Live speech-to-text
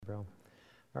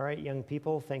All right, young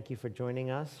people, thank you for joining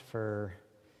us for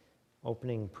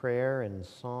opening prayer and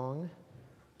song.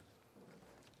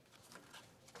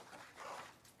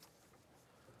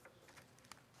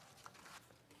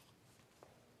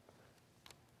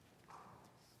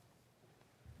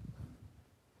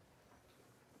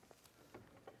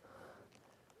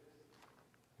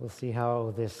 We'll see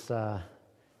how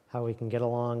we can get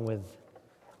along with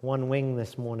one wing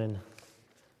this morning.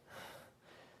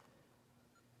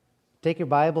 Take your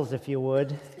Bibles, if you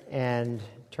would, and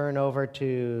turn over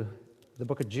to the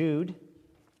book of Jude.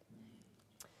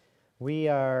 We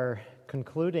are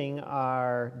concluding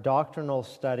our doctrinal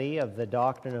study of the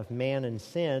doctrine of man and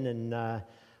sin, and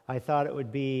I thought it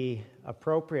would be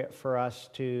appropriate for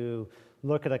us to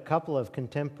look at a couple of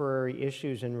contemporary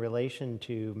issues in relation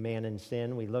to man and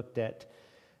sin. We looked at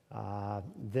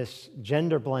this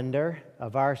gender blender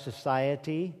of our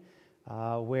society,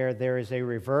 where there is a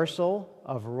reversal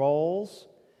of roles,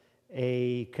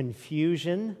 a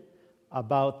confusion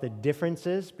about the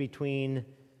differences between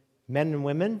men and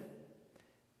women,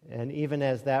 and even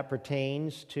as that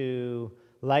pertains to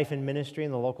life and ministry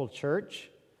in the local church.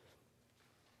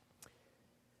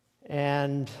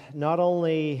 And not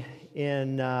only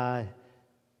in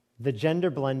the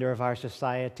gender blender of our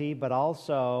society, but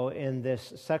also in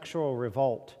this sexual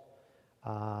revolt.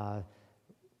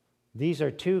 These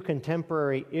are two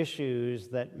contemporary issues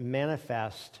that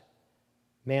manifest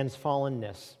man's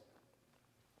fallenness.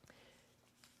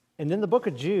 And in the book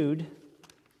of Jude,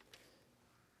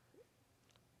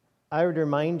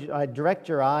 I'd direct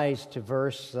your eyes to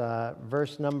verse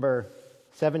number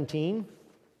 17.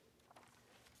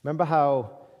 Remember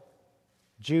how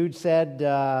Jude said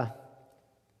that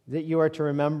you are to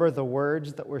remember the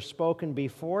words that were spoken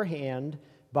beforehand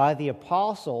by the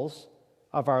apostles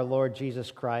of our Lord Jesus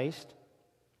Christ,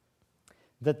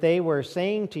 that they were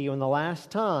saying to you in the last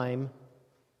time,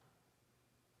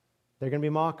 they're going to be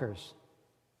mockers,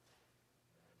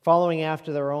 following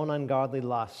after their own ungodly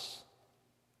lusts.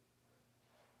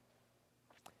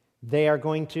 They are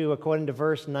going to, according to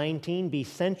verse 19, be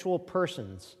sensual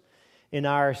persons. In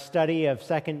our study of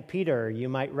 2 Peter, you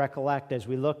might recollect as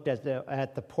we looked at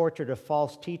the portrait of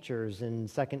false teachers in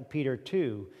 2 Peter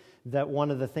 2, that one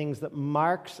of the things that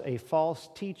marks a false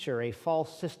teacher, a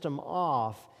false system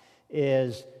off,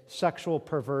 is sexual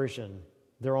perversion,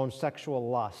 their own sexual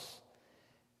lusts.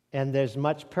 And there's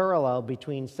much parallel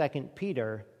between 2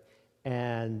 Peter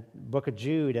and book of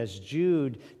Jude, as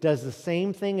Jude does the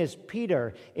same thing as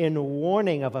Peter in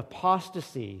warning of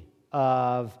apostasy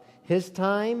of his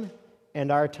time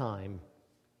and our time.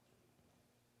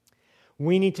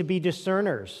 We need to be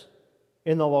discerners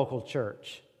in the local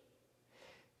church.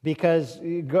 Because,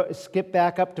 skip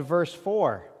back up to verse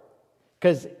 4.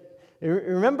 Because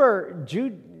remember,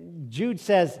 Jude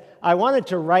says, I wanted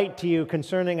to write to you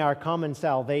concerning our common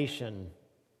salvation,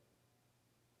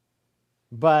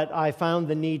 but I found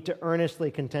the need to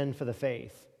earnestly contend for the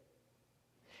faith.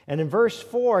 And in verse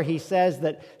 4, he says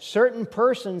that certain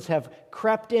persons have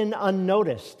crept in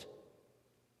unnoticed.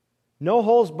 No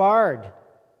holes barred.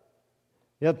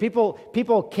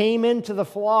 People came into the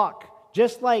flock.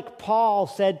 Just like Paul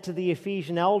said to the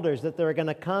Ephesian elders that there are going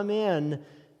to come in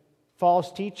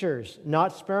false teachers,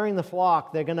 not sparing the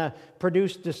flock. They're going to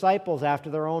produce disciples after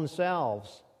their own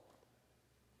selves.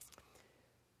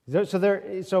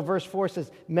 So verse 4 says,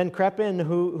 men crept in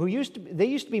who used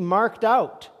to be marked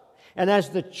out. And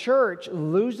as the church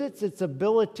loses its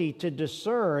ability to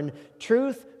discern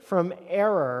truth from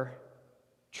error,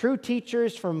 true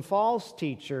teachers from false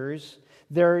teachers,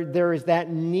 there is that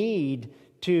need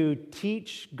to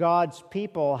teach God's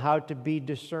people how to be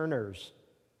discerners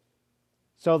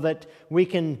so that we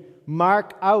can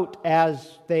mark out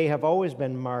as they have always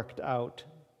been marked out.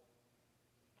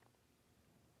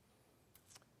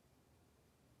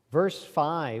 Verse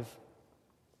 5,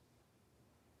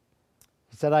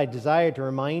 he said, I desire to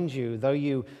remind you, though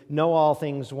you know all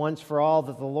things once for all,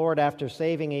 that the Lord, after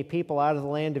saving a people out of the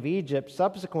land of Egypt,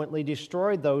 subsequently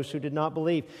destroyed those who did not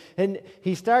believe. And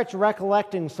he starts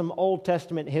recollecting some Old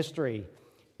Testament history.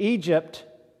 Egypt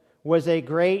was a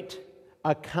great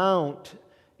account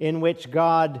in which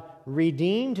God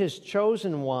redeemed his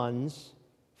chosen ones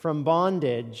from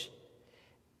bondage,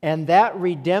 and that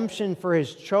redemption for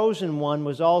his chosen one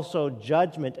was also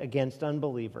judgment against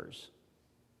unbelievers.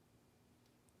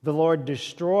 The Lord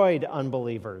destroyed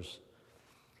unbelievers.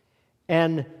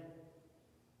 And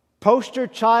poster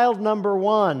child number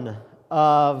one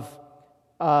of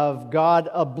God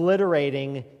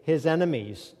obliterating his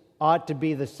enemies ought to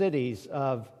be the cities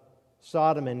of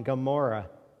Sodom and Gomorrah.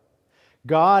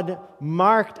 God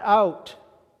marked out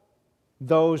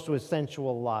those with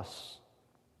sensual lusts.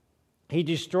 He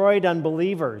destroyed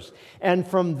unbelievers. And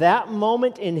from that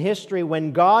moment in history,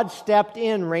 when God stepped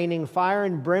in, raining fire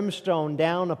and brimstone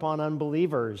down upon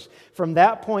unbelievers, from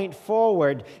that point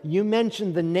forward, you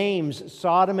mention the names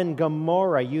Sodom and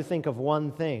Gomorrah, you think of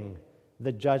one thing: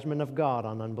 the judgment of God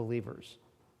on unbelievers.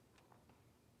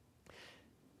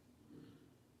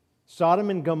 Sodom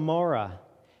and Gomorrah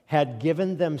had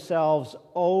given themselves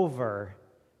over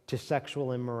to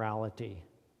sexual immorality.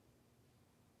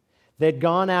 They'd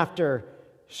gone after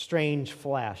strange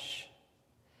flesh.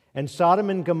 And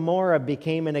Sodom and Gomorrah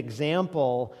became an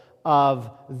example of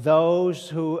those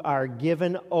who are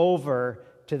given over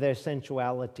to their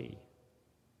sensuality.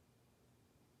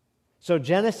 So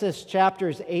Genesis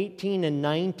chapters 18 and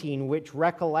 19, which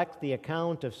recollect the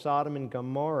account of Sodom and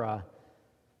Gomorrah,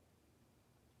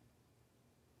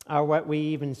 are what we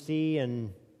even see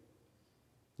in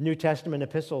New Testament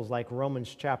epistles like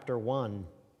Romans chapter 1.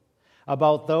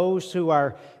 About those who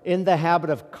are in the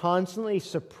habit of constantly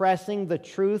suppressing the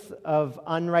truth of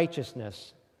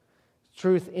unrighteousness,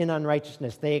 truth in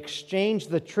unrighteousness. They exchange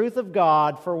the truth of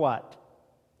God for what?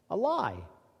 A lie.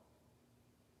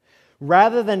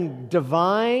 Rather than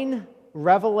divine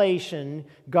revelation,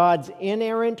 God's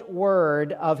inerrant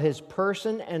word of His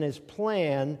person and His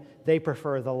plan, they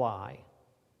prefer the lie.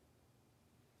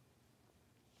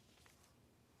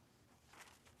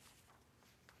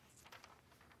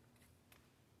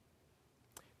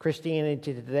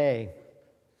 Christianity Today.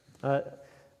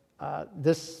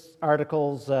 This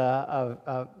article's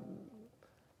about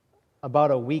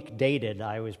a week dated.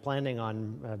 I was planning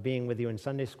on being with you in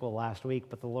Sunday school last week,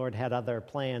 but the Lord had other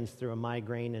plans through a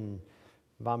migraine and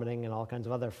vomiting and all kinds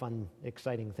of other fun,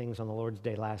 exciting things on the Lord's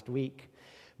Day last week.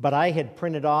 But I had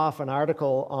printed off an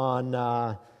article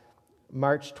on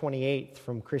March 28th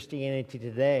from Christianity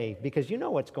Today, because you know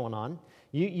what's going on.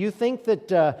 You think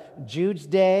that Jude's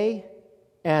day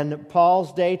and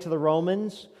Paul's day to the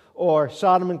Romans, or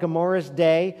Sodom and Gomorrah's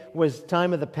day, was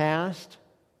time of the past.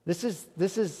 This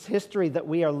is history that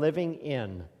we are living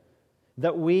in.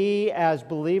 That we, as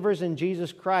believers in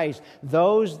Jesus Christ,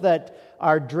 those that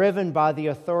are driven by the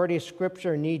authority of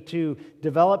Scripture, need to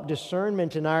develop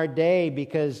discernment in our day,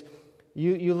 because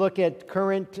you look at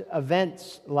current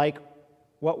events like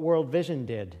what World Vision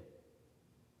did,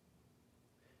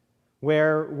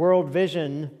 where World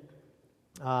Vision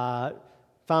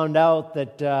found out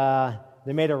that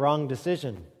they made a wrong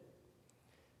decision,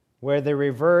 where they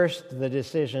reversed the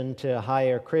decision to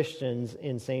hire Christians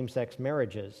in same-sex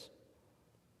marriages.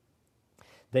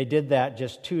 They did that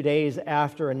just 2 days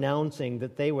after announcing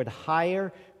that they would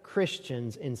hire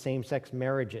Christians in same-sex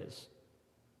marriages.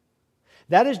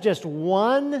 That is just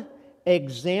one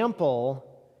example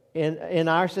in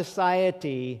our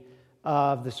society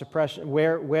of the suppression,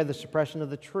 where the suppression of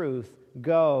the truth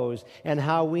goes, and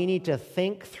how we need to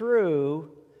think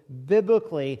through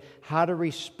biblically how to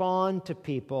respond to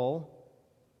people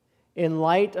in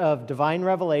light of divine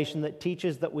revelation that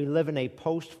teaches that we live in a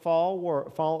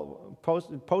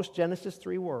post-Genesis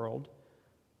 3 world.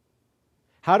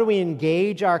 How do we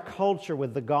engage our culture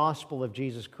with the gospel of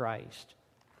Jesus Christ?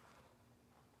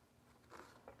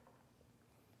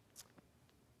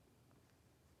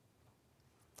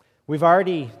 We've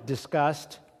already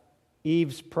discussed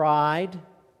Eve's pride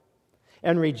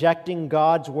and rejecting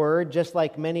God's word, just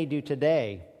like many do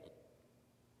today.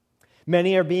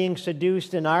 Many are being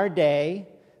seduced in our day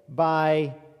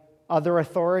by other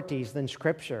authorities than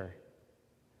Scripture.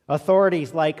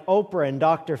 Authorities like Oprah and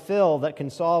Dr. Phil that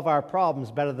can solve our problems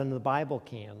better than the Bible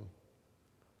can.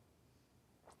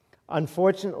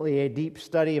 Unfortunately, a deep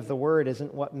study of the Word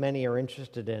isn't what many are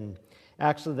interested in.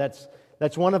 Actually,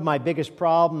 that's one of my biggest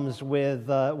problems with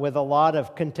a lot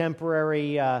of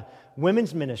contemporary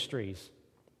women's ministries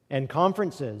and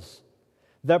conferences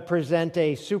that present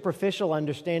a superficial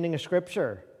understanding of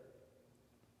Scripture.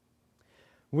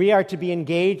 We are to be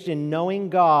engaged in knowing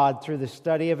God through the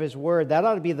study of His Word. That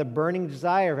ought to be the burning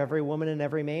desire of every woman and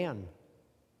every man.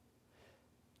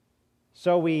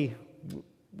 So we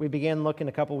began looking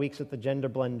a couple weeks at the gender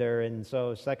blender, and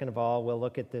so second of all, we'll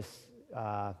look at this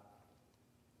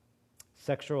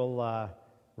sexual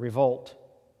revolt.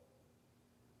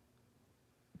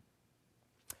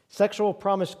 Sexual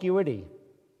promiscuity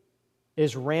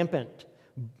is rampant.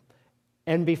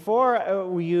 And before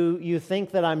you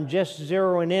think that I'm just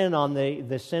zeroing in on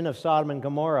the sin of Sodom and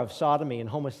Gomorrah, of sodomy and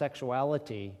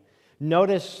homosexuality,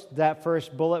 notice that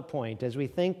first bullet point. As we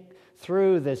think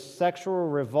through this sexual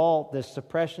revolt, this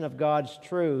suppression of God's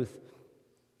truth,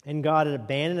 and God had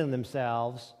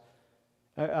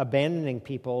abandoning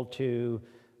people to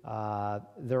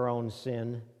their own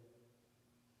sin.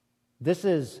 This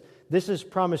is this is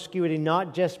promiscuity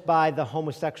not just by the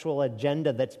homosexual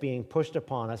agenda that's being pushed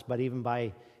upon us, but even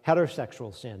by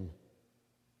heterosexual sin.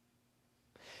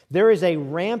 There is a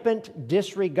rampant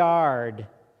disregard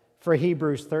for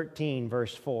Hebrews 13,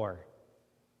 verse 4. Did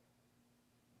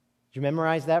you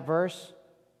memorize that verse?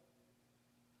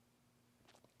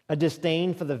 A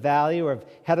disdain for the value of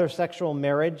heterosexual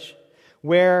marriage,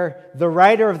 where the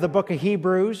writer of the book of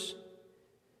Hebrews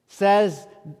says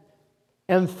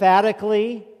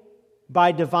emphatically,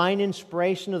 by divine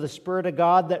inspiration of the Spirit of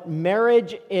God, that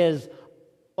marriage is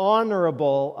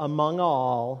honorable among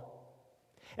all,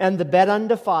 and the bed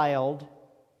undefiled.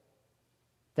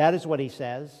 That is what he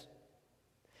says.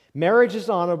 Marriage is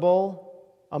honorable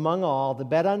among all, the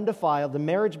bed undefiled, the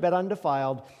marriage bed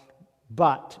undefiled,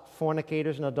 but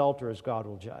fornicators and adulterers God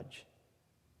will judge.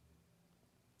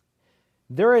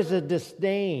 There is a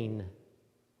disdain,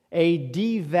 a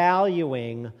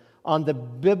devaluing on the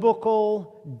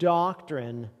biblical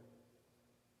doctrine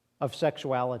of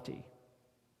sexuality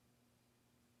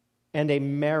and a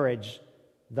marriage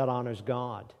that honors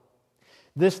God.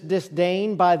 This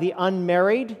disdain by the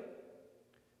unmarried,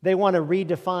 they want to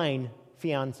redefine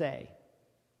fiancé.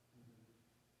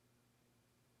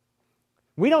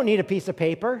 We don't need a piece of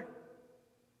paper.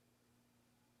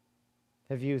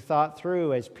 Have you thought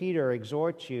through, as Peter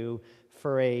exhorts you,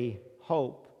 for a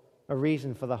hope, a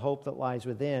reason for the hope that lies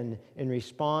within, in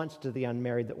response to the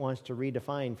unmarried that wants to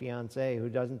redefine fiancé, who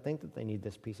doesn't think that they need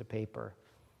this piece of paper,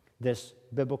 this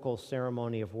biblical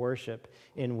ceremony of worship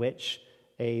in which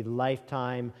a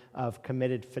lifetime of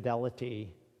committed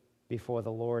fidelity before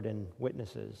the Lord and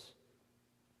witnesses.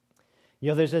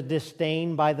 There's a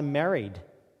disdain by the married.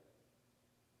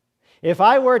 If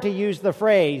I were to use the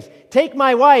phrase, "Take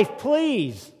my wife,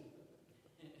 please,"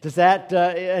 does that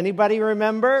anybody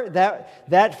remember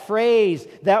that phrase?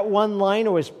 That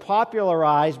one-liner was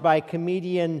popularized by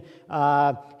comedian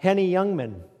Henny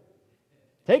Youngman.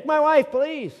 "Take my wife,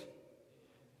 please."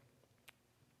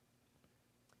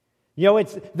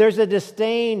 There's a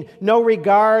disdain, no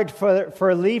regard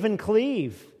for leave and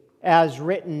cleave, as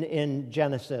written in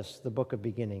Genesis, the book of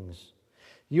beginnings.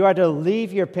 You are to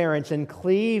leave your parents and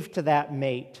cleave to that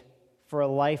mate for a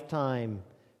lifetime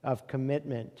of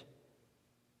commitment.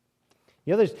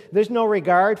 There's no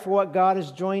regard for what God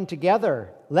has joined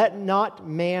together. Let not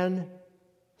man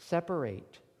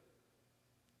separate.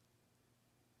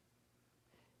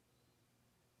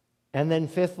 And then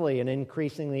fifthly, an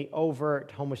increasingly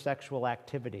overt homosexual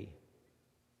activity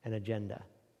and agenda.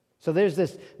 So there's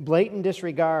this blatant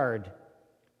disregard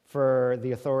for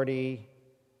the authority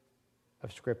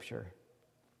of Scripture.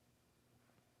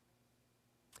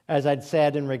 As I'd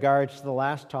said in regards to the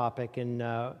last topic in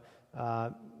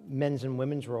men's and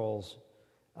women's roles,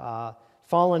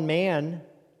 fallen man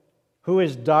who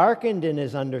is darkened in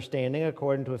his understanding,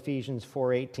 according to Ephesians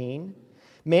 4:18,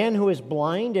 man who is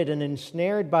blinded and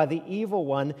ensnared by the evil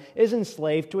one is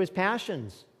enslaved to his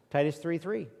passions, Titus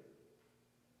 3:3.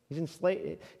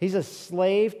 He's a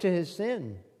slave to his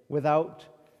sin without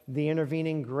the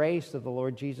intervening grace of the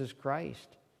Lord Jesus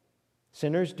Christ.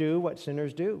 Sinners do what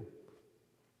sinners do.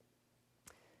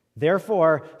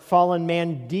 Therefore, fallen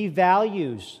man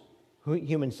devalues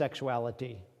human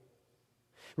sexuality,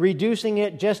 reducing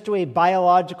it just to a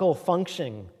biological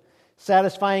function,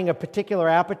 satisfying a particular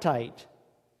appetite.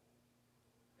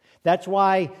 That's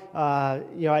why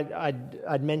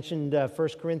I'd mentioned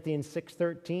 1 Corinthians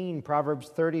 6:13, Proverbs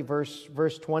 30,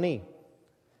 verse 20.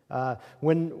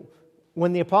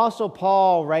 When the Apostle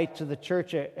Paul writes to the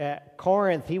church at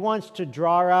Corinth, he wants to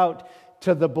draw out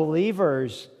to the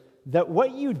believers that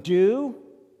what you do,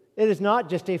 it is not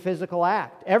just a physical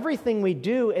act. Everything we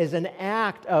do is an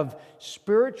act of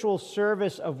spiritual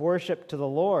service of worship to the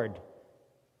Lord.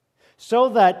 So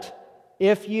that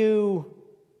if you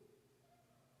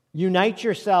unite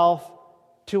yourself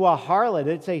to a harlot,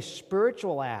 it's a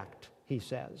spiritual act, he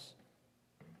says.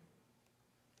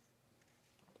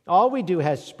 All we do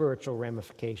has spiritual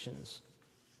ramifications.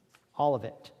 All of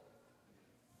it.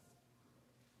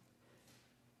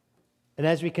 And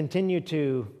as we continue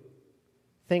to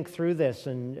think through this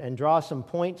and draw some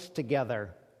points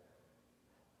together,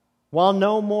 while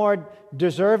no more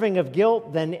deserving of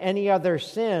guilt than any other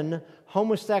sin,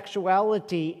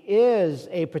 homosexuality is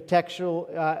a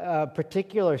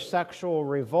particular sexual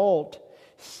revolt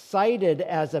cited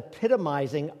as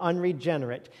epitomizing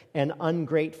unregenerate and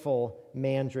ungrateful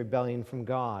man's rebellion from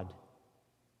God.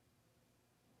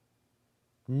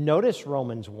 Notice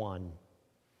Romans 1.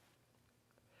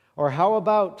 Or how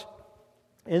about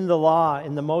in the law,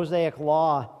 in the Mosaic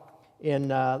law, in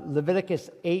Leviticus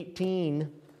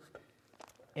 18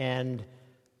 and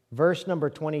verse number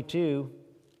 22,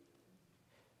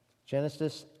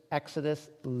 Genesis, Exodus,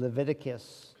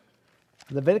 Leviticus.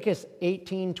 Leviticus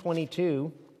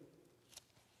 18:22.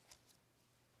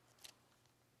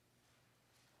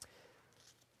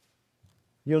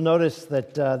 You'll notice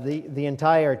that the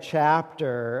entire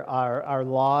chapter are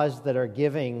laws that are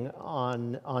giving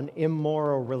on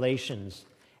immoral relations,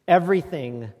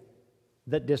 everything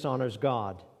that dishonors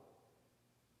God.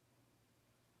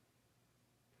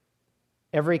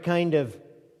 Every kind of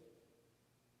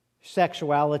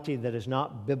sexuality that is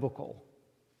not biblical.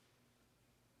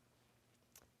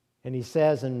 And he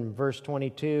says in verse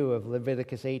 22 of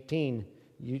Leviticus 18,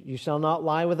 you shall not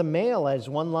lie with a male as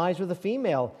one lies with a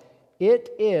female. It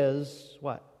is,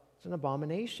 what? It's an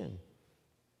abomination.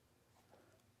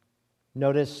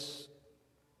 Notice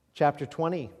chapter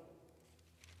 20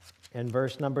 and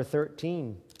verse number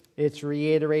 13. It's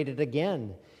reiterated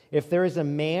again. If there is a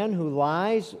man who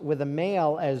lies with a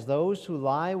male as those who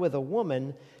lie with a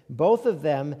woman, both of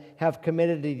them have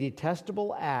committed a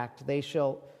detestable act. They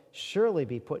shall surely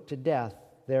be put to death.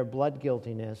 Their blood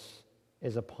guiltiness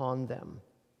is upon them.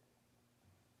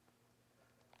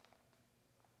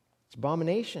 It's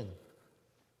abomination.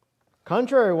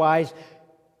 Contrariwise,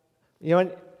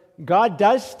 God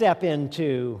does step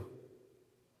into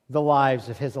the lives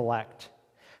of His elect.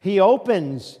 He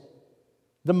opens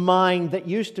the mind that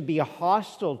used to be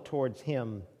hostile towards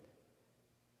Him.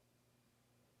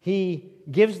 He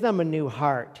gives them a new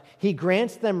heart. He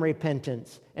grants them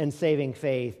repentance and saving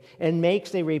faith and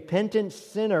makes a repentant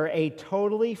sinner a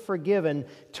totally forgiven,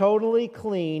 totally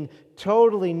clean,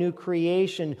 totally new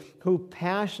creation who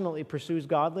passionately pursues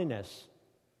godliness.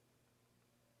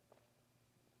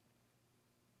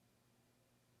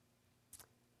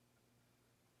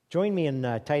 Join me in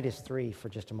Titus 3 for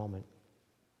just a moment.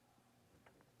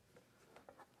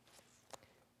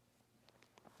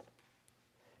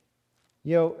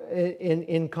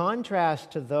 In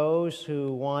contrast to those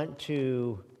who want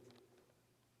to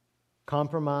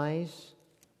compromise,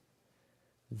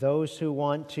 those who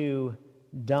want to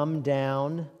dumb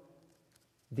down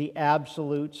the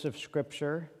absolutes of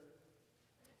Scripture,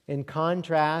 in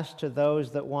contrast to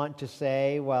those that want to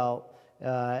say, well,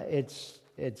 it's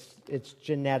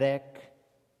genetic,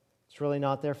 it's really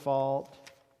not their fault,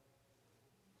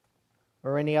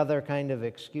 or any other kind of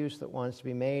excuse that wants to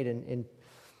be made,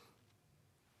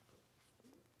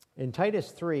 in Titus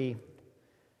 3,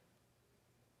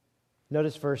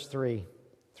 notice verse 3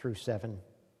 through 7.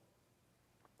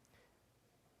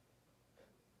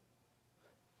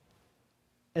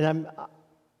 And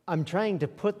I'm trying to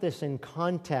put this in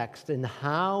context in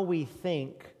how we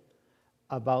think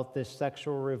about this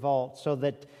sexual revolt so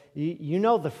that you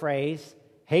know the phrase,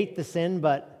 hate the sin,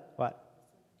 but what?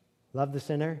 Love the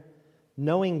sinner?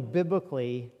 Knowing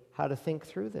biblically how to think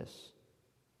through this.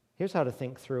 Here's how to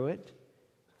think through it.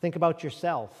 Think about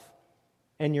yourself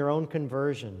and your own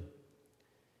conversion.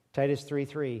 Titus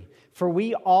 3:3. For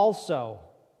we also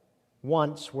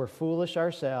once were foolish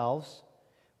ourselves.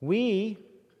 We,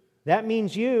 that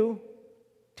means you,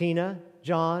 Tina,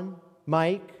 John,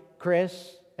 Mike,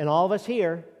 Chris, and all of us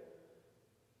here,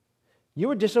 you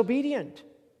were disobedient.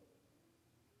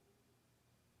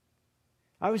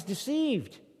 I was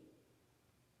deceived.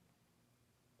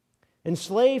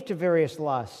 Enslaved to various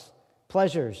lusts,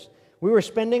 pleasures. We were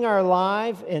spending our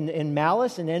life in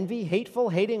malice and envy, hateful,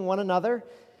 hating one another.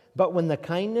 But when the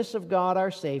kindness of God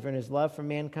our Savior and His love for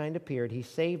mankind appeared, He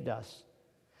saved us.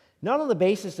 Not on the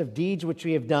basis of deeds which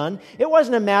we have done. It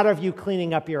wasn't a matter of you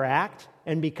cleaning up your act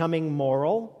and becoming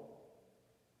moral.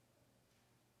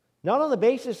 Not on the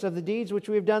basis of the deeds which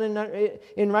we have done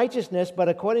in righteousness, but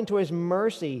according to His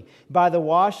mercy, by the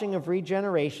washing of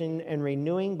regeneration and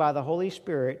renewing by the Holy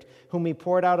Spirit, whom He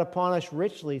poured out upon us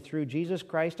richly through Jesus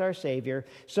Christ our Savior,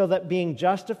 so that being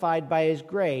justified by His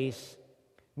grace,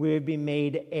 we would be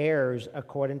made heirs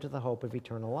according to the hope of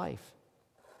eternal life.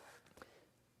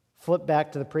 Flip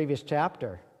back to the previous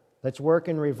chapter. Let's work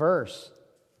in reverse.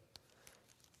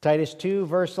 Titus 2,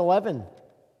 verse 11.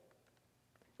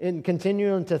 In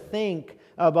continuing to think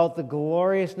about the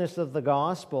gloriousness of the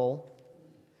gospel,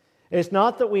 it's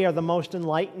not that we are the most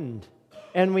enlightened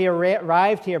and we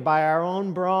arrived here by our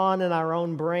own brawn and our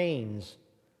own brains.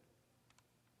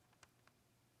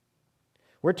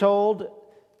 We're told,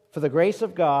 for the grace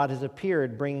of God has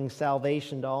appeared, bringing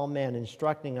salvation to all men,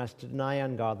 instructing us to deny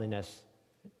ungodliness.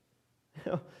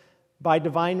 By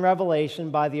divine revelation,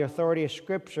 by the authority of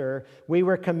Scripture, we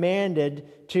were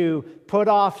commanded to put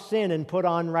off sin and put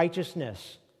on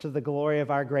righteousness to the glory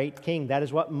of our great King. That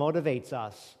is what motivates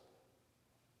us.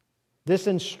 This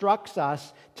instructs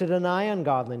us to deny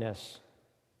ungodliness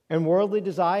and worldly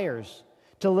desires,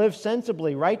 to live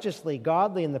sensibly, righteously,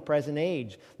 godly in the present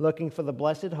age, looking for the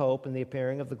blessed hope and the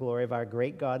appearing of the glory of our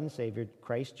great God and Savior,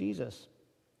 Christ Jesus,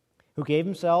 who gave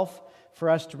himself for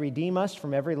us to redeem us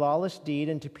from every lawless deed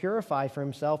and to purify for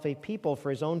himself a people for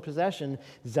his own possession,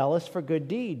 zealous for good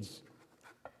deeds.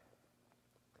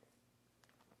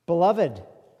 Beloved,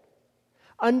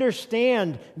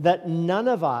 understand that none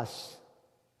of us,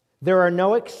 there are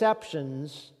no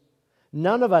exceptions,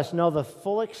 none of us know the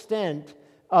full extent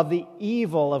of the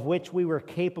evil of which we were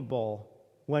capable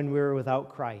when we were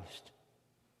without Christ.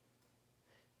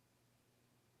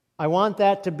 I want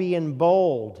that to be in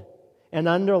bold and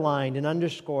underlined and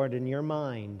underscored in your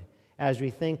mind as we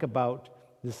think about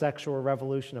the sexual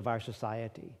revolution of our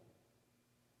society.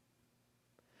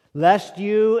 Lest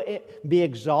you be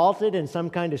exalted in some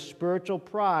kind of spiritual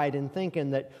pride in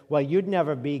thinking that, well, you'd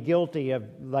never be guilty of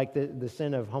like the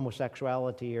sin of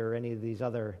homosexuality or any of these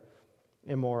other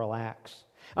immoral acts.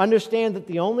 Understand that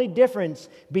the only difference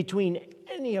between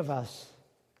any of us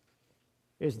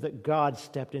is that God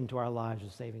stepped into our lives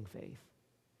with saving faith.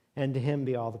 And to him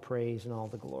be all the praise and all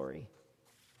the glory.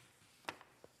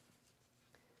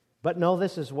 But know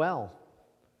this as well,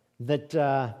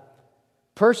 that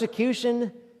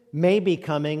persecution may be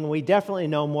coming. We definitely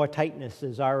know more tightness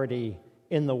is already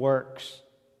in the works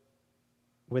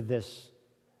with this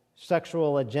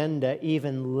sexual agenda,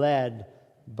 even led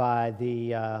by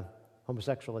the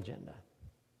homosexual agenda.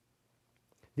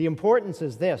 The importance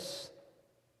is this.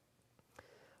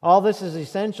 All this is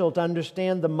essential to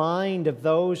understand the mind of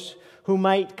those who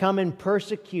might come and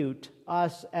persecute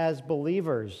us as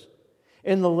believers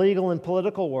in the legal and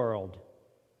political world.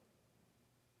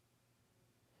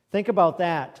 Think about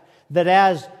that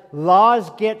as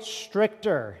laws get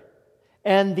stricter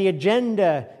and the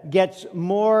agenda gets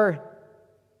more,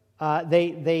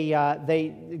 they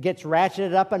gets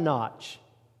ratcheted up a notch,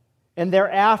 and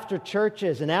they're after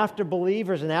churches and after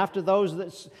believers and after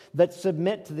those that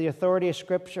submit to the authority of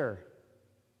Scripture.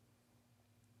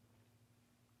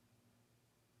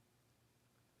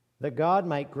 That God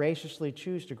might graciously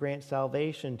choose to grant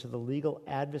salvation to the legal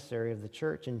adversary of the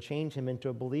church and change him into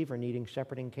a believer needing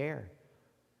shepherding care.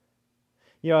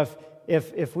 You know,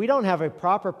 if we don't have a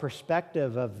proper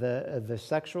perspective of the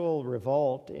sexual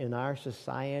revolt in our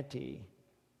society,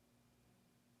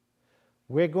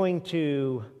 we're going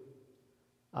to,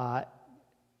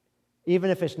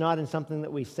 even if it's not in something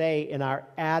that we say, in our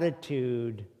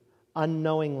attitude,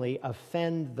 unknowingly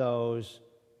offend those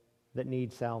that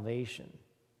need salvation.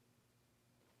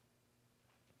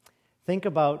 Think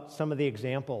about some of the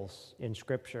examples in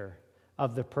Scripture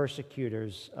of the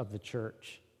persecutors of the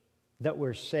church that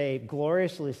were saved,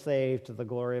 gloriously saved to the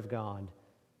glory of God,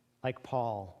 like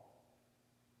Paul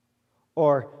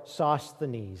or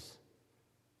Sosthenes.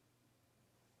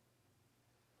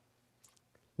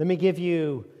 Let me give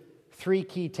you 3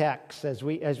 key texts as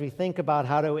we think about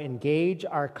how to engage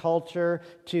our culture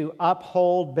to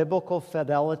uphold biblical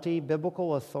fidelity,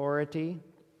 biblical authority.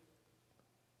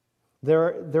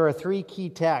 There are 3 key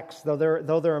texts, though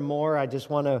there are more. I just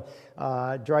want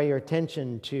to draw your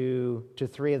attention to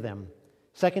 3 of them.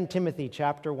 2 Timothy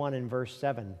chapter 1 and verse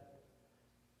 7.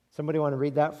 Somebody want to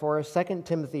read that for us? 2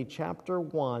 Timothy chapter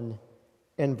 1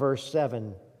 and verse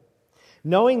 7.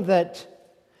 Knowing that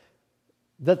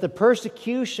the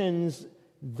persecutions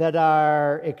that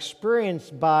are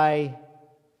experienced by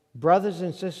brothers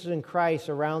and sisters in Christ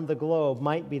around the globe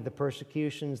might be the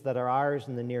persecutions that are ours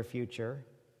in the near future.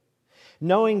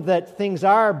 Knowing that things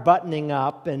are buttoning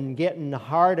up and getting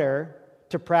harder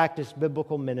to practice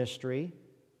biblical ministry,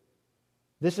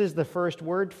 this is the first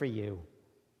word for you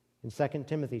in 2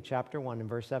 Timothy chapter 1 and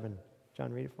verse 7.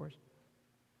 John, read it for us.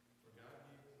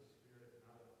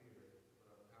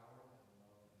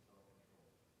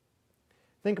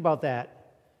 Think about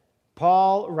that.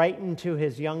 Paul, writing to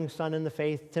his young son in the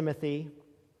faith, Timothy,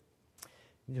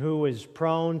 who was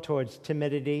prone towards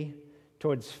timidity,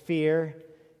 towards fear,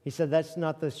 he said that's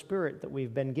not the spirit that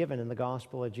we've been given in the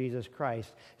gospel of Jesus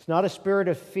Christ. It's not a spirit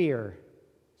of fear.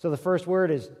 So the first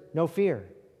word is no fear.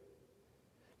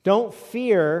 Don't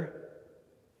fear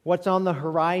what's on the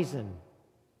horizon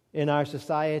in our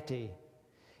society.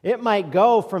 It might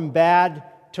go from bad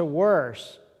to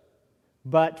worse,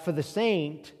 but for the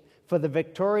saint, for the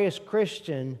victorious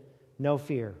Christian, no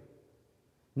fear.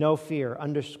 No fear.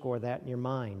 Underscore that in your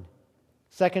mind.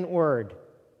 Second word,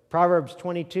 Proverbs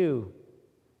 22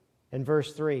 and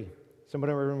verse 3.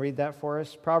 Somebody want to read that for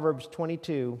us? Proverbs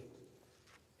 22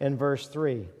 and verse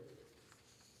 3.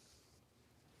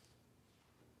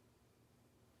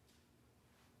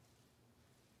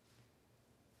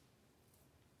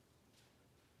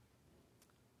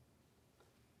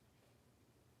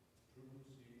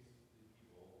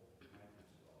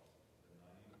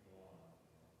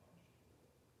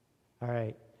 All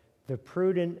right. The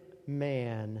prudent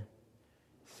man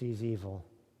sees evil.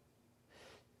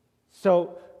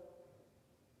 So,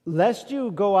 lest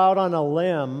you go out on a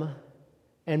limb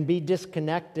and be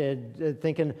disconnected,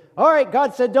 thinking, all right,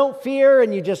 God said don't fear,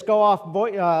 and you just go off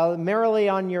merrily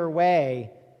on your way,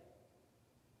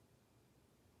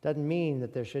 doesn't mean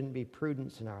that there shouldn't be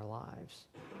prudence in our lives.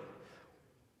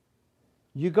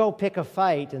 You go pick a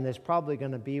fight, and there's probably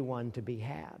going to be one to be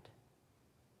had.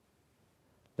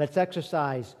 Let's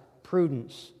exercise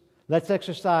prudence. Let's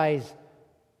exercise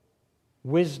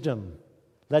wisdom.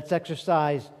 Let's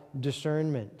exercise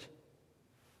discernment.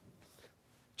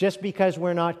 Just because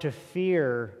we're not to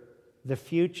fear the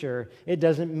future, it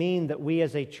doesn't mean that we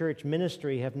as a church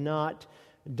ministry have not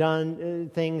done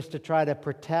things to try to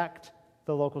protect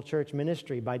the local church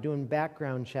ministry by doing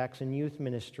background checks in youth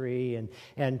ministry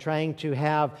and trying to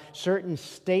have certain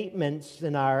statements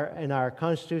in our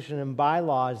constitution and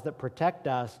bylaws that protect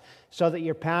us so that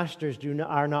your pastors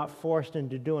are not forced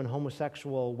into doing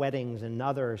homosexual weddings and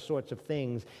other sorts of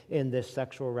things in this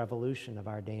sexual revolution of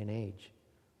our day and age.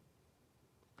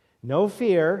 No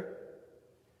fear,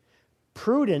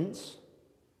 prudence.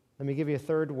 Let me give you a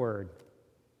third word.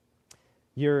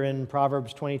 You're in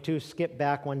Proverbs 22. Skip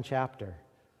back one chapter.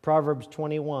 Proverbs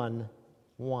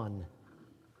 21:1,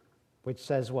 which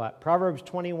says what? Proverbs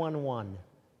 21:1.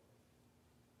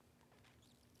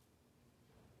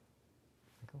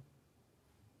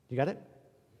 You got it?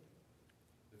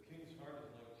 The king's heart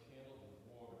is like channels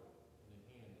of water in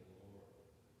the hand of the Lord.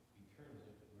 He turns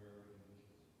it wherever he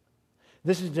wishes.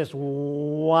 This is just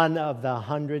one of the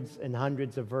hundreds and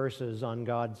hundreds of verses on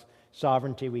God's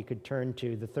sovereignty we could turn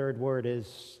to. The third word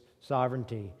is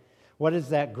sovereignty. What is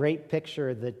that great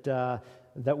picture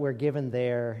that we're given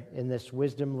there in this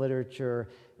wisdom literature,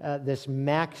 this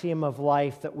maxiom of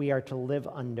life that we are to live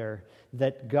under,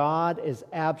 that God is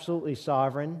absolutely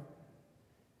sovereign.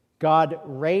 God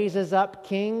raises up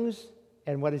kings,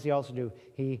 and what does he also do?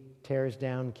 He tears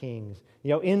down kings.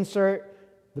 Insert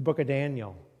the book of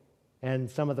Daniel and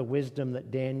some of the wisdom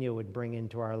that Daniel would bring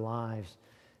into our lives.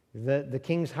 The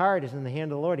king's heart is in the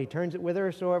hand of the Lord. He turns it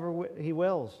whithersoever he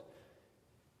wills.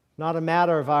 Not a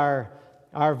matter of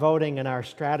our voting and our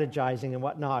strategizing and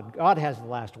whatnot. God has the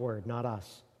last word, not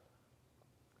us.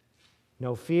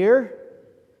 No fear,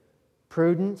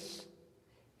 prudence,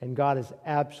 and God is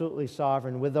absolutely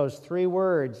sovereign. With those three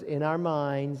words in our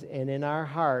minds and in our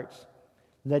hearts,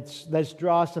 let's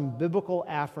draw some biblical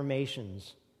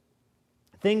affirmations.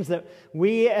 Things that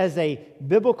we as a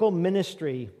biblical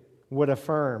ministry would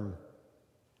affirm.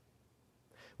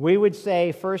 We would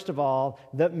say, first of all,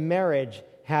 that marriage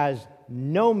has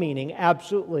no meaning,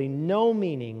 absolutely no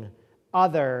meaning,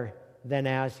 other than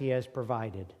as he has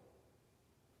provided.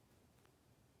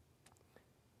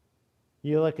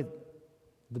 You look at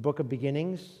the book of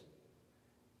beginnings.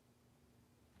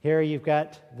 Here you've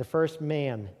got the first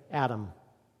man, Adam.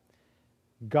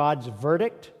 God's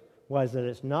verdict was that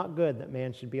it's not good that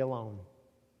man should be alone.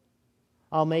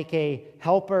 I'll make a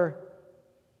helper,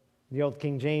 the old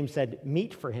King James said,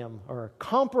 meet for him, or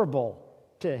comparable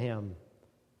to him.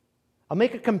 I'll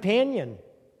make a companion.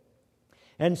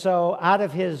 And so out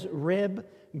of his rib,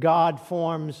 God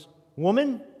forms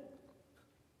woman.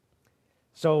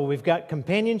 So we've got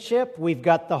companionship. We've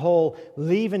got the whole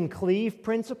leave and cleave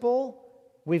principle.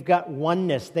 We've got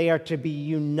oneness. They are to be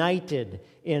united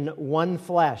in one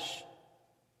flesh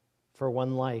for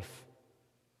one life.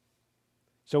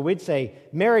 So we'd say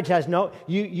marriage has no...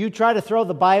 You try to throw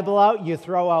the Bible out, you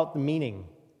throw out the meaning.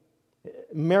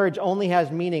 Marriage only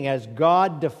has meaning as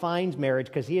God defines marriage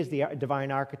because he is the divine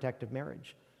architect of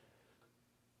marriage.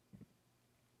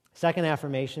 Second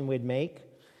affirmation we'd make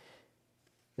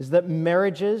is that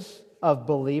marriages of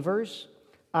believers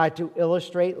are to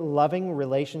illustrate loving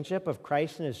relationship of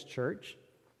Christ and his church.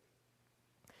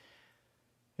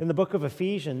 In the book of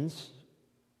Ephesians,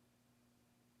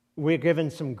 we're given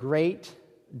some great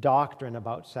doctrine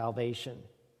about salvation.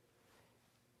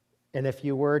 And if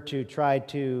you were to try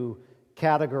to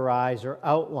categorize or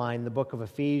outline the book of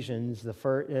Ephesians,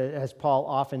 as Paul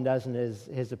often does in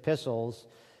his epistles,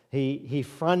 he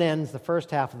front ends the first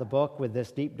half of the book with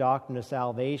this deep doctrine of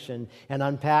salvation and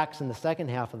unpacks in the second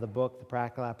half of the book the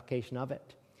practical application of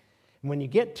it. And when you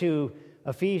get to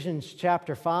Ephesians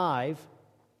chapter 5,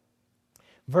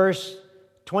 verse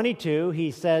 22,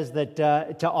 he says that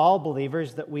to all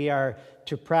believers that we are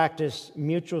to practice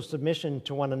mutual submission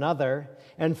to one another.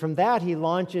 And from that, he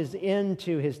launches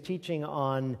into his teaching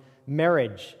on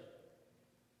marriage.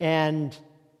 And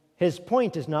his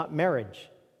point is not marriage.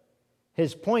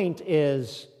 His point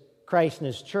is Christ and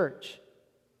his church.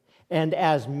 And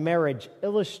as marriage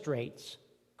illustrates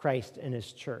Christ and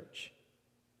his church.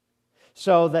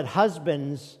 so that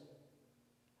husbands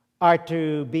are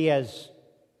to be as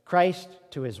Christ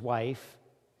to his wife,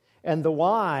 and the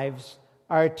wives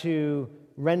are to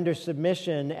render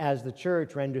submission as the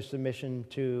church renders submission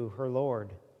to her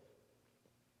Lord.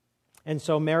 And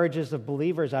so marriages of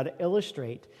believers ought to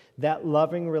illustrate that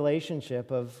loving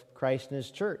relationship of Christ and his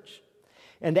church.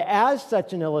 And as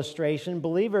such an illustration,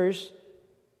 believers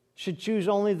should choose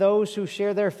only those who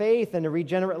share their faith and a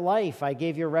regenerate life. I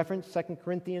gave you a reference, 2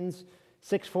 Corinthians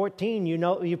 6:14.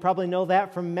 You probably know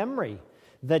that from memory.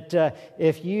 That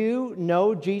if you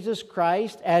know Jesus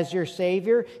Christ as your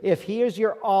Savior, if He is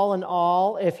your all in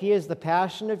all, if He is the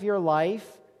passion of your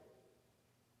life,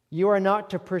 you are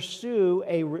not to pursue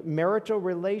a marital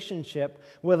relationship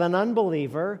with an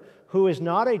unbeliever who is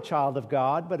not a child of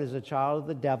God, but is a child of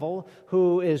the devil,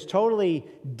 who is totally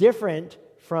different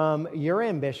from your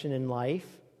ambition in life,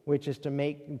 which is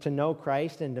to know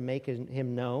Christ and to make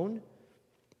Him known.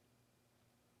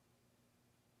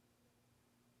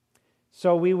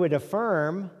 So we would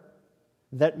affirm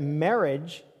that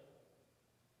marriage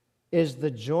is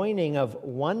the joining of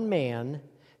one man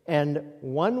and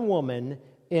one woman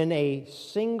in a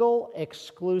single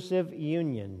exclusive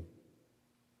union,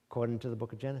 according to the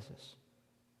book of Genesis.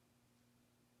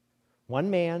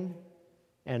 One man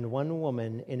and one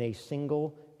woman in a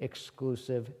single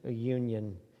exclusive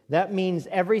union. That means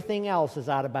everything else is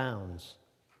out of bounds.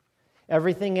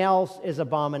 Everything else is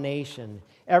abomination.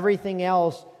 Everything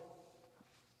else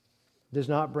does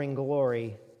not bring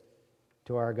glory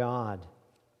to our God.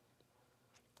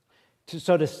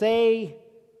 So to say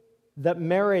that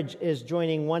marriage is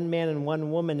joining one man and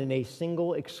one woman in a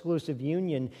single exclusive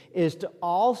union is to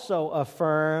also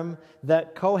affirm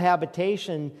that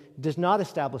cohabitation does not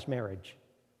establish marriage.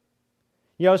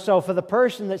 So for the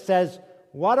person that says,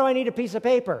 why do I need a piece of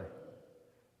paper?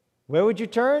 Where would you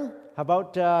turn? How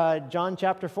about John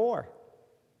chapter 4?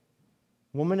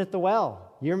 Woman at the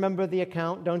well. You remember the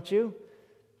account, don't you?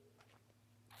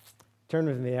 Turn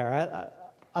with me there.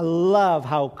 I love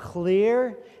how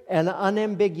clear and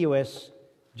unambiguous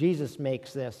Jesus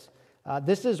makes this.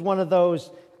 This is one of those,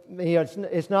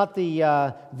 it's not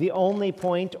the only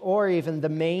point or even the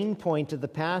main point of the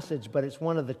passage, but it's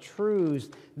one of the truths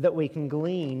that we can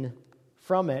glean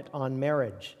from it on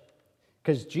marriage.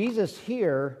 Because Jesus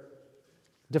here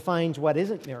defines what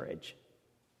isn't marriage.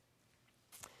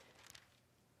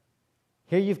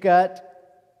 Here you've got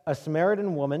a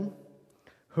Samaritan woman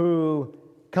who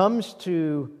comes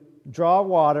to draw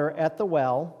water at the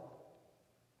well.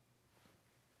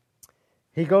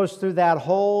 He goes through that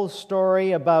whole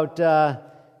story about,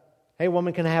 hey,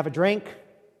 woman, can I have a drink?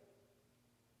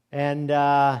 And,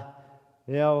 well,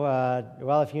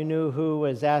 if you knew who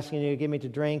was asking you to give me to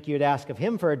drink, you'd ask of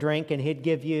him for a drink, and he'd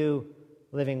give you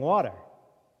living water.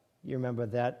 You remember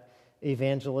that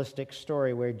evangelistic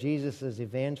story where Jesus is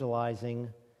evangelizing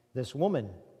this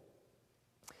woman.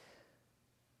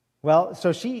 Well,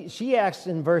 so she asks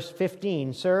in verse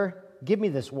 15, Sir, give me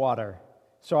this water,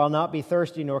 so I'll not be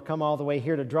thirsty nor come all the way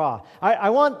here to draw. I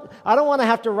don't want to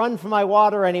have to run for my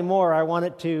water anymore. I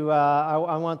want I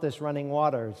want this running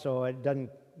water, so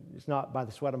it's not by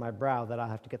the sweat of my brow that I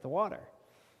have to get the water.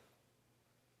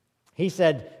 He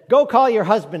said, go call your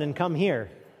husband and come here.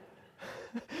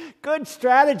 Good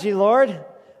strategy, Lord,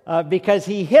 because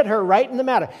he hit her right in the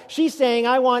matter. She's saying,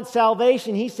 I want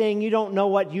salvation. He's saying, you don't know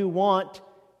what you want,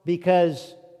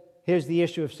 because here's the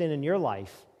issue of sin in your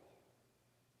life.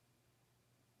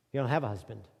 You don't have a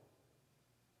husband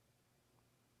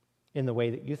in the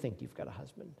way that you think you've got a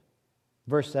husband.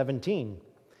 Verse 17,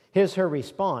 here's her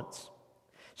response.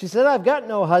 She said, I've got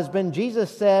no husband.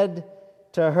 Jesus said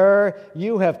to her,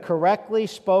 you have correctly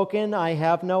spoken, I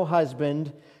have no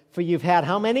husband. For you've had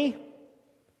how many?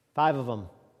 5 of them.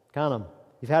 Count them.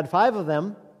 You've had 5 of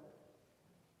them.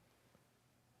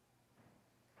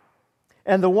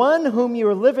 And the one whom you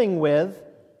are living with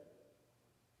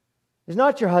is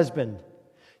not your husband.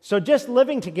 So just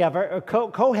living together, or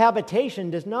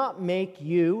cohabitation, does not make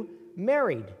you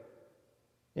married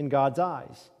in God's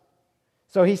eyes.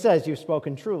 So he says, you've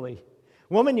spoken truly.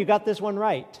 Woman, you got this one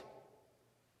right.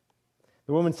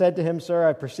 The woman said to him, Sir,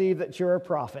 I perceive that you're a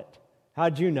prophet.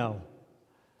 How'd you know?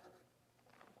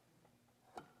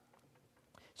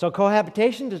 So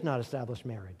cohabitation does not establish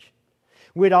marriage.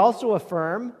 We'd also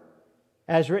affirm,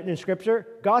 as written in Scripture,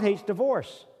 God hates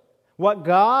divorce. What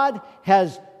God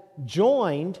has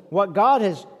joined, what God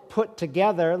has put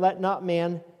together, let not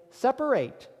man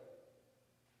separate.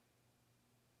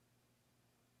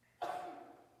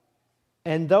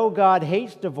 And though God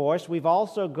hates divorce, we've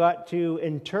also got to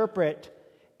interpret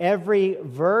every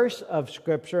verse of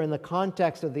Scripture in the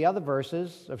context of the other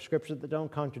verses of Scripture that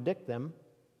don't contradict them.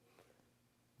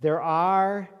 There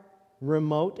are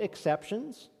remote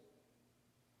exceptions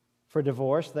for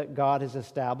divorce that God has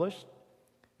established.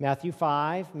 Matthew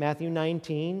 5, Matthew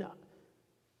 19,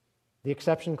 the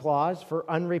exception clause for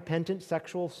unrepentant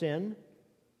sexual sin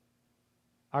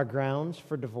are grounds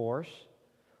for divorce,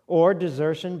 or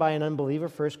desertion by an unbeliever,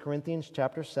 1 Corinthians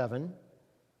chapter 7.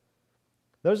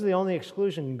 Those are the only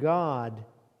exclusion God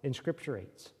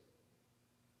inscripturates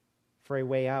for a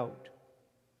way out.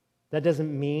 That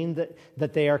doesn't mean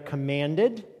that they are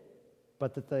commanded,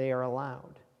 but that they are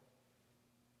allowed.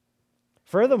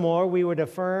 Furthermore, we would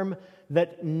affirm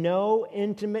that no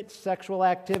intimate sexual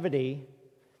activity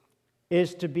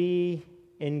is to be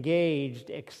engaged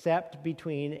except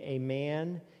between a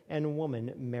man and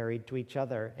woman married to each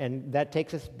other. And that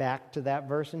takes us back to that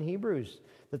verse in Hebrews,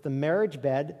 that the marriage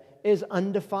bed is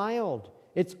undefiled.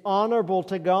 It's honorable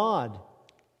to God.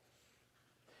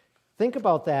 Think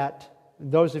about that,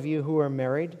 those of you who are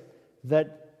married,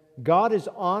 that God is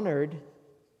honored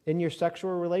in your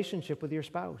sexual relationship with your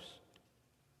spouse.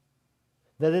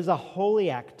 That is a holy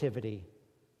activity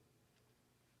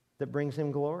that brings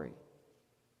Him glory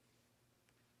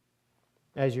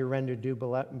as you render due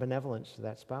benevolence to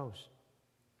that spouse.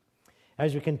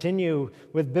 As we continue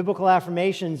with biblical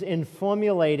affirmations in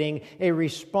formulating a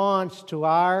response to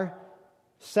our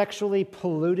sexually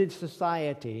polluted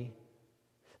society,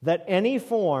 that any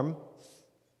form,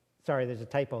 sorry, there's a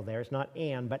typo there, it's not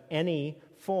and, but any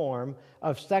form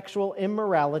of sexual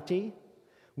immorality,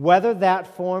 whether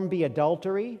that form be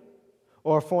adultery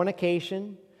or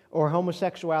fornication or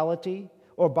homosexuality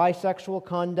or bisexual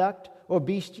conduct or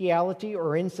bestiality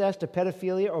or incest or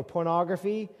pedophilia or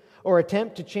pornography or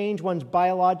attempt to change one's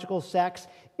biological sex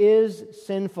is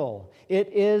sinful.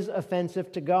 It is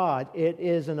offensive to God. It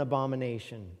is an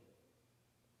abomination.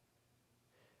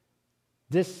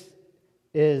 This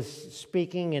is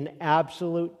speaking in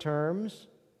absolute terms.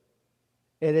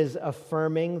 It is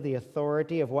affirming the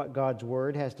authority of what God's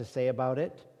Word has to say about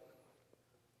it.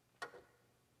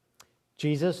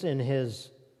 Jesus, in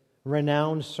His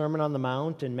renowned Sermon on the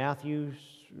Mount in Matthew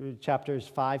chapters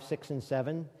 5, 6, and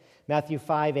 7, Matthew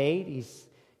 5, 8,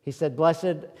 he said,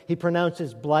 blessed, he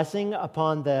pronounces blessing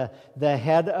upon the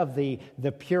head of the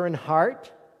pure in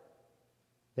heart.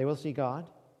 They will see God.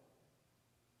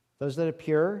 Those that are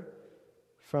pure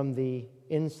from the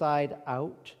inside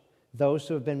out, those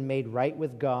who have been made right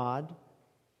with God.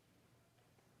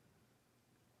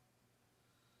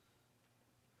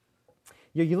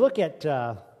 You look at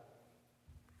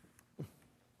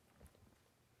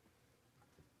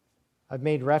I've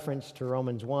made reference to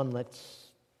Romans 1.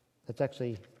 Let's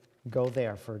actually go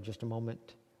there for just a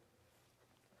moment.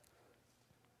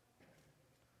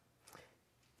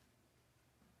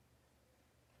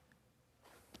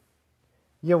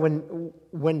 You know,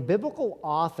 when biblical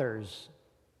authors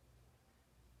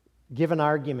give an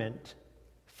argument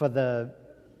for the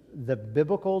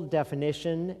biblical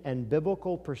definition and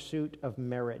biblical pursuit of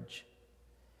marriage,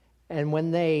 and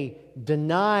when they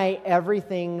deny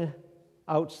everything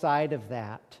outside of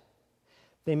that,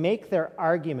 they make their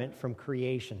argument from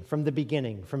creation, from the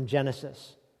beginning, from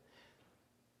Genesis.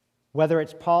 Whether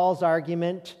it's Paul's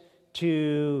argument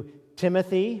to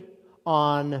Timothy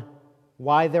on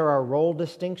why there are role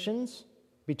distinctions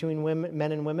between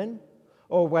men and women,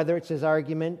 or whether it's his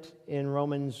argument in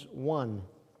Romans 1.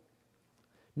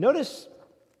 Notice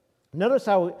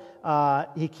how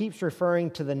he keeps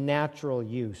referring to the natural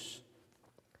use.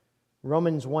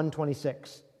 Romans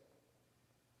 1:26.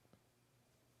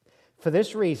 For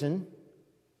this reason,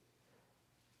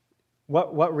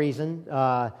 what reason?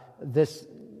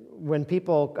 When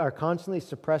people are constantly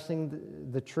suppressing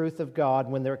the truth of God,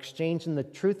 when they're exchanging the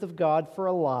truth of God for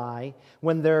a lie,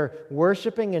 when they're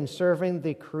worshiping and serving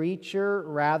the creature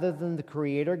rather than the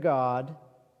Creator God,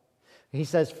 he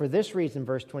says, for this reason,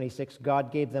 verse 26,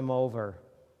 God gave them over.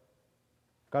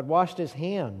 God washed His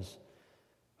hands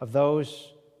of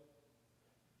those,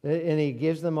 and He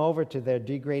gives them over to their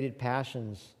degraded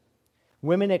passions.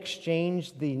 Women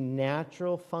exchange the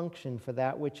natural function for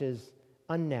that which is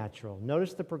unnatural.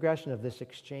 Notice the progression of this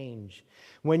exchange.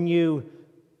 When you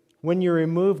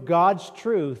remove God's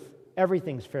truth,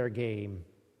 everything's fair game.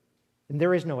 And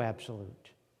there is no absolute.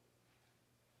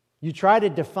 You try to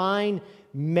define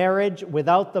marriage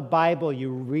without the Bible,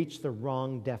 you reach the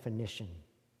wrong definition.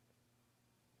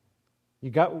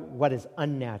 You got what is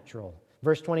unnatural.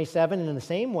 Verse 27, and in the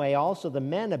same way also the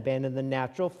men abandoned the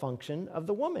natural function of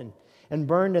the woman and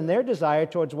burned in their desire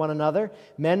towards one another,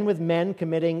 men with men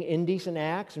committing indecent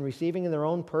acts and receiving in their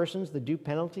own persons the due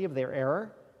penalty of their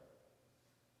error.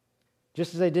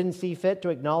 Just as they didn't see fit to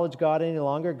acknowledge God any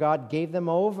longer, God gave them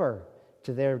over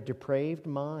to their depraved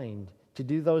mind. to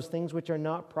do those things which are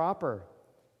not proper.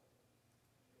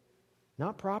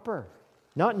 Not proper.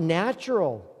 Not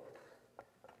natural.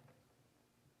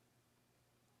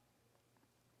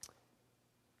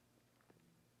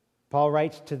 Paul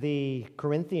writes to the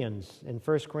Corinthians in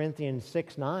 1 Corinthians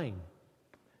 6:9.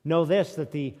 Know this,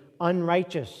 that the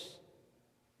unrighteous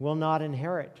will not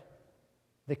inherit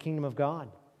the kingdom of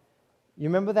God. You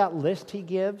remember that list he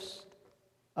gives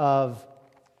of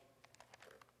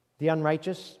the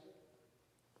unrighteous?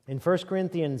 In 1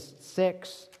 Corinthians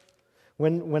 6,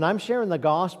 when I'm sharing the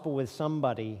gospel with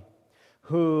somebody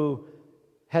who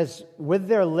has with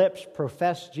their lips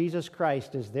professed Jesus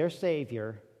Christ as their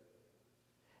Savior,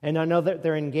 and I know that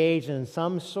they're engaged in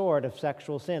some sort of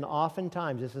sexual sin,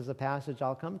 oftentimes this is a passage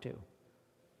I'll come to.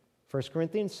 1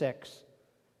 Corinthians 6,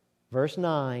 verse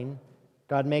 9,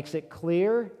 God makes it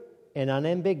clear and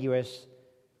unambiguous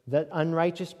that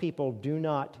unrighteous people do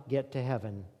not get to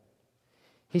heaven.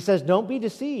 He says, don't be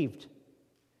deceived.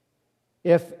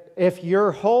 If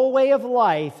your whole way of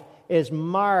life is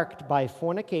marked by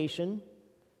fornication,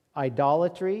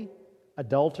 idolatry,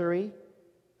 adultery,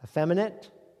 effeminate,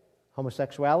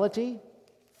 homosexuality,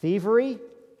 thievery,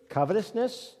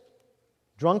 covetousness,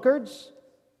 drunkards,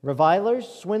 revilers,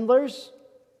 swindlers.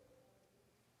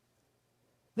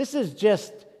 This is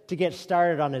just to get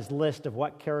started on his list of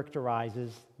what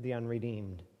characterizes the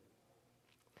unredeemed.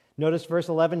 Notice verse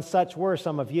 11, such were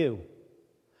some of you.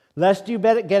 Lest you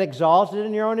get exalted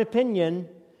in your own opinion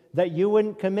that you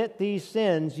wouldn't commit these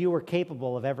sins, you were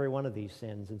capable of every one of these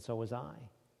sins, and so was I.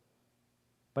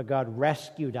 But God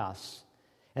rescued us.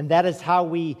 And that is how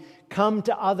we come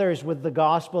to others with the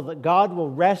gospel, that God will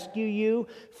rescue you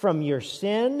from your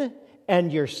sin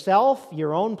and yourself,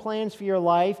 your own plans for your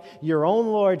life, your own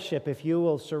lordship, if you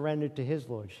will surrender to His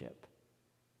lordship.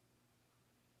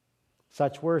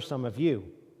 Such were some of you.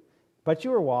 But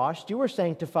you were washed, you were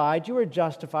sanctified, you were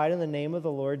justified in the name of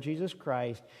the Lord Jesus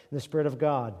Christ, in the Spirit of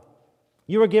God.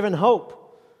 You were given hope.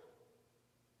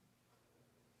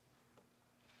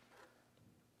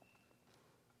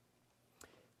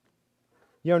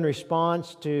 You know, in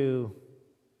response to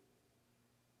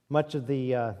much of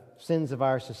the sins of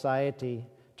our society,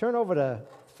 turn over to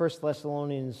 1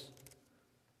 Thessalonians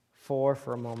 4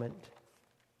 for a moment.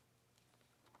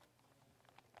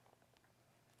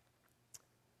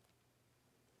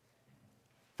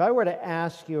 If I were to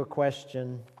ask you a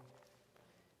question,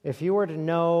 if you were to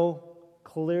know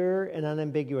clear and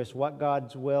unambiguous what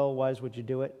God's will was, would you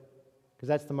do it? Because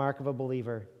that's the mark of a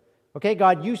believer. Okay,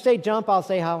 God, you say jump, I'll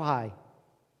say how high.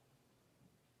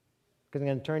 Because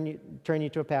I'm going to turn you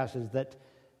to a passage that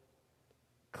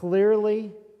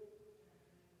clearly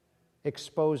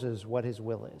exposes what His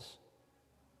will is.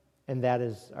 And that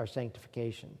is our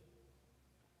sanctification.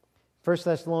 1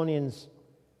 Thessalonians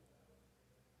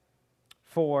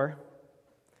 4,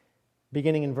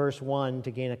 beginning in verse 1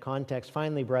 to gain a context.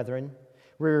 Finally, brethren,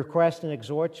 we request and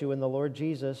exhort you in the Lord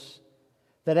Jesus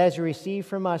that as you receive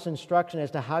from us instruction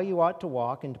as to how you ought to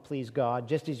walk and to please God,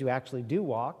 just as you actually do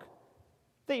walk,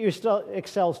 that you still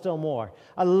excel still more.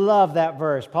 I love that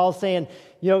verse. Paul's saying,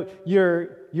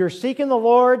 you're seeking the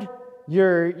Lord,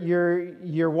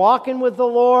 you're walking with the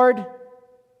Lord.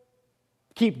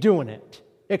 Keep doing it.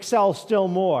 Excel still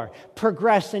more.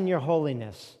 Progress in your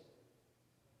holiness.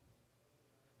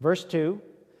 Verse 2,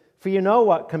 for you know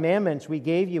what commandments we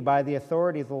gave you by the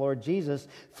authority of the Lord Jesus,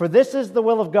 for this is the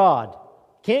will of God.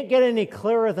 Can't get any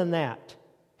clearer than that.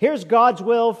 Here's God's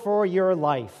will for your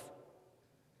life.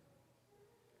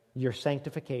 Your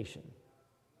sanctification.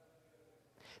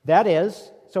 That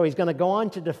is, so he's going to go on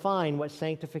to define what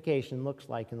sanctification looks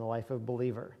like in the life of a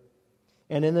believer.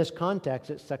 And in this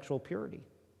context, it's sexual purity.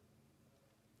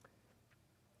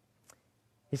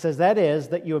 He says, that is,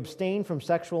 that you abstain from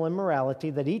sexual immorality,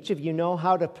 that each of you know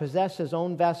how to possess his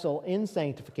own vessel in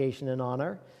sanctification and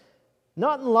honor,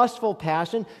 not in lustful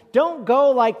passion. Don't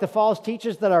go like the false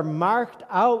teachers that are marked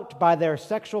out by their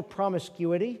sexual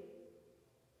promiscuity.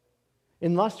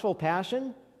 In lustful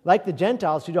passion, like the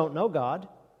Gentiles who don't know God.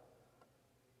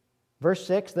 Verse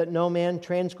 6, that no man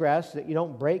transgress, that you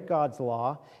don't break God's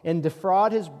law, and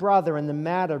defraud his brother in the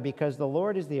matter, because the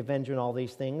Lord is the avenger in all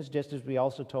these things, just as we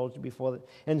also told you before,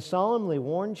 and solemnly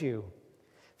warned you.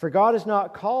 For God has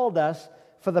not called us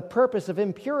for the purpose of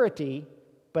impurity,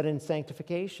 but in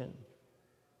sanctification.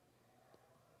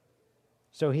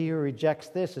 So he who rejects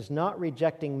this is not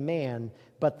rejecting man,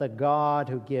 but the God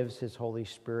who gives His Holy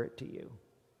Spirit to you.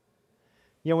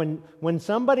 You know, when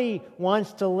somebody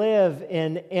wants to live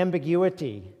in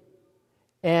ambiguity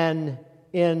and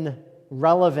in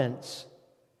relevance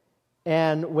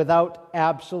and without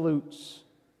absolutes,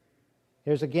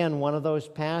 here's again one of those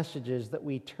passages that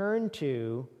we turn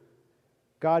to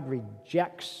God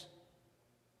rejects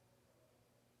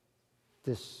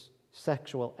this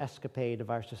sexual escapade of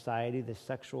our society, this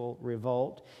sexual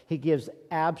revolt. He gives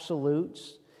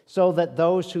absolutes so that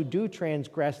those who do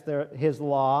transgress His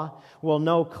law will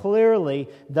know clearly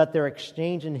that they're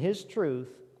exchanging His truth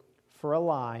for a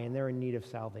lie and they're in need of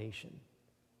salvation.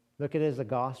 Look at it as a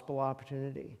gospel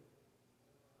opportunity.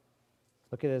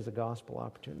 Look at it as a gospel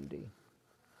opportunity.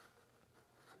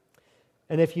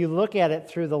 And if you look at it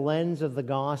through the lens of the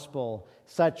gospel,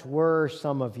 such were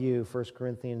some of you, 1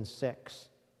 Corinthians 6,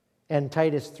 and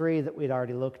Titus 3 that we'd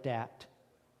already looked at,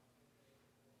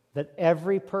 that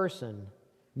every person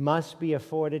must be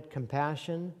afforded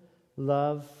compassion,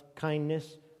 love,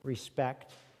 kindness,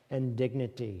 respect, and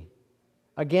dignity.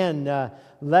 Again,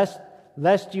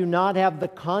 lest you not have the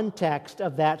context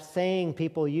of that saying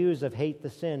people use of hate the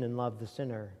sin and love the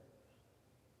sinner.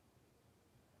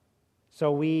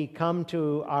 So we come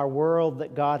to our world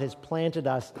that God has planted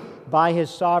us by His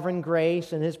sovereign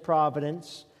grace and His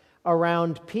providence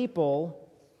around people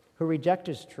who reject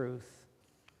His truth.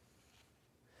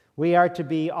 We are to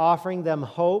be offering them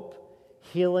hope,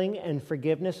 healing, and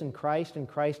forgiveness in Christ and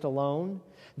Christ alone.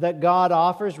 That God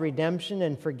offers redemption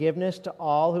and forgiveness to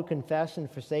all who confess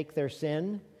and forsake their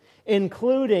sin,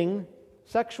 including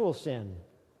sexual sin,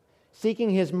 seeking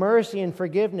His mercy and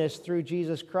forgiveness through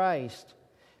Jesus Christ.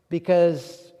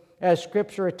 Because, as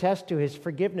Scripture attests to, His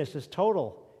forgiveness is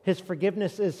total. His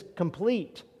forgiveness is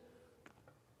complete.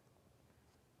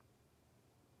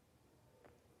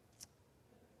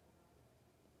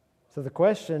 So the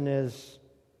question is,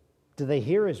 do they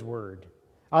hear His word?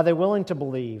 Are they willing to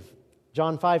believe?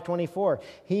 John 5:24,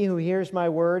 he who hears my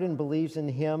word and believes in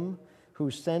Him who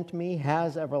sent me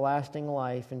has everlasting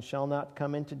life and shall not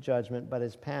come into judgment, but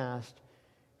is passed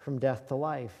from death to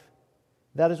life.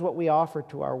 That is what we offer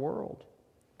to our world.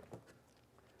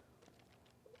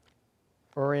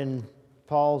 Or in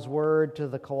Paul's word to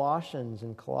the Colossians,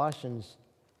 in Colossians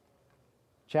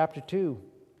chapter 2.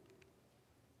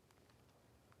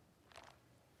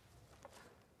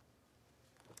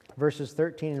 Verses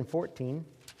 13 and 14.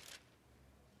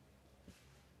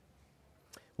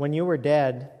 When you were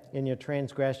dead in your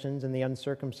transgressions and the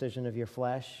uncircumcision of your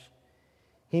flesh,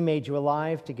 He made you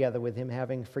alive together with Him,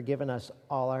 having forgiven us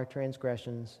all our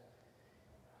transgressions.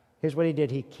 Here's what He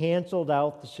did. He canceled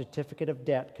out the certificate of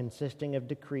debt consisting of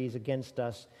decrees against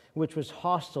us, which was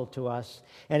hostile to us,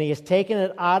 and He has taken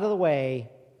it out of the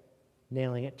way,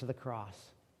 nailing it to the cross.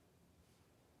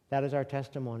 That is our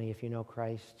testimony if you know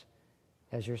Christ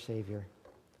as your Savior.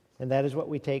 And that is what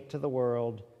we take to the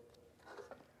world.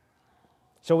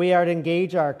 So we are to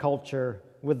engage our culture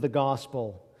with the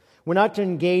gospel. We're not to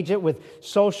engage it with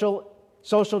social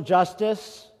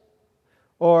justice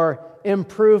or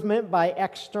improvement by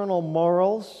external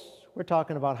morals. We're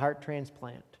talking about heart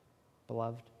transplant,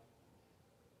 beloved.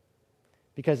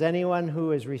 Because anyone who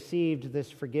has received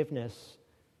this forgiveness,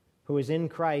 who is in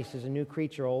Christ, is a new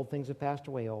creature. Old things have passed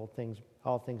away, all things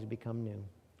have become new.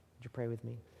 Would you pray with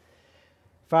me?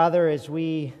 Father, as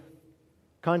we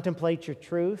contemplate your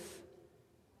truth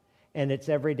and its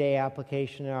everyday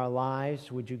application in our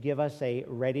lives, would you give us a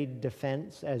ready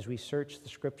defense as we search the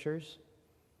Scriptures?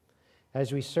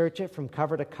 As we search it from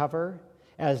cover to cover,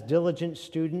 as diligent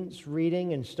students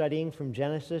reading and studying from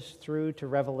Genesis through to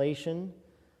Revelation,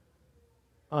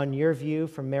 on your view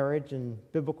from marriage and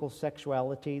biblical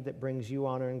sexuality that brings you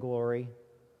honor and glory,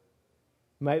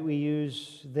 might we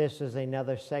use this as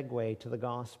another segue to the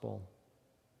gospel.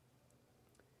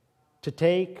 To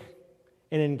take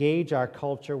and engage our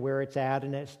culture where it's at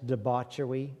in its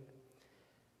debauchery,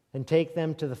 and take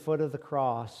them to the foot of the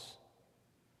cross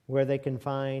where they can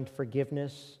find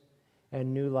forgiveness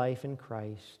and new life in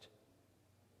Christ.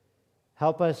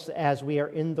 Help us as we are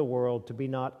in the world to be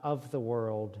not of the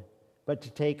world, but to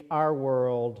take our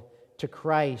world to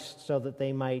Christ so that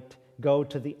they might go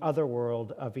to the other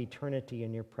world of eternity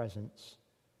in your presence,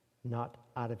 not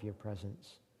out of your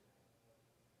presence.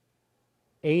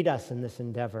 Aid us in this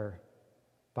endeavor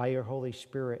by your Holy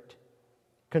Spirit.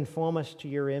 Conform us to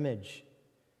your image.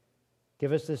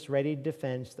 Give us this ready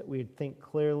defense that we'd think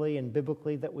clearly and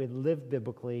biblically, that we'd live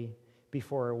biblically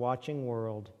before a watching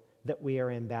world that we are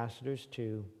ambassadors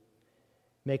to.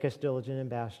 Make us diligent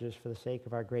ambassadors for the sake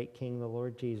of our great King, the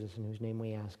Lord Jesus, in whose name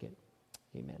we ask it.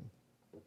 Amen.